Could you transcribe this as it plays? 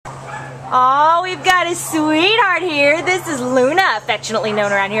Oh, we've got a sweetheart here. This is Luna, affectionately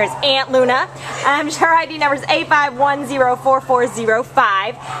known around here as Aunt Luna. Her ID number is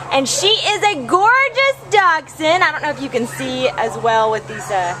A5104405, and she is a gorgeous dachshund. I don't know if you can see as well with these,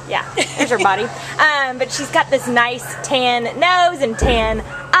 yeah, there's her body. But she's got this nice tan nose and tan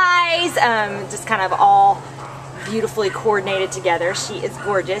eyes, just kind of all beautifully coordinated together. She is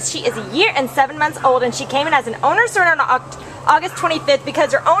gorgeous. She is 1 year and 7 months old, and she came in as an owner surrender on August 25th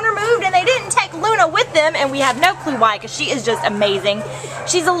because her owner moved and they didn't take Luna with them, and we have no clue why because she is just amazing.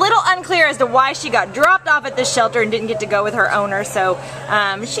 She's a little unclear as to why she got dropped off at this shelter and didn't get to go with her owner, so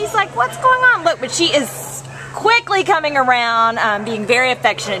she's like, what's going on? Look, but she is quickly coming around, being very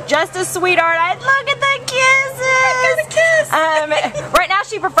affectionate, just a sweetheart. Look at the kisses! Right now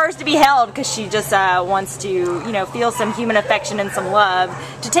she prefers to be held because she just wants to, you know, feel some human affection and some love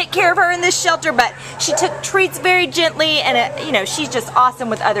to take care of her in this shelter, but she took treats very gently, and you know, she's just awesome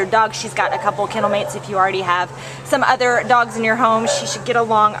with other dogs. She's got a couple kennel mates. If you already have some other dogs in your home, she should get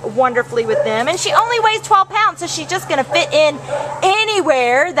along wonderfully with them, and she only weighs 12 pounds, so she's just going to fit in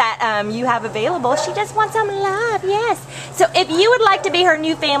anywhere that you have available. She just wants some love, yes. So if you would like to be her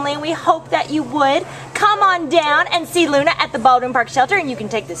new family, and we hope that you would, come on down and see Luna at the Baldwin Park shelter, and you can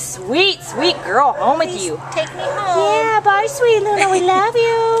take this sweet, sweet girl home with you. Take me home. Yeah, bye, sweet Luna. We love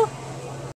you.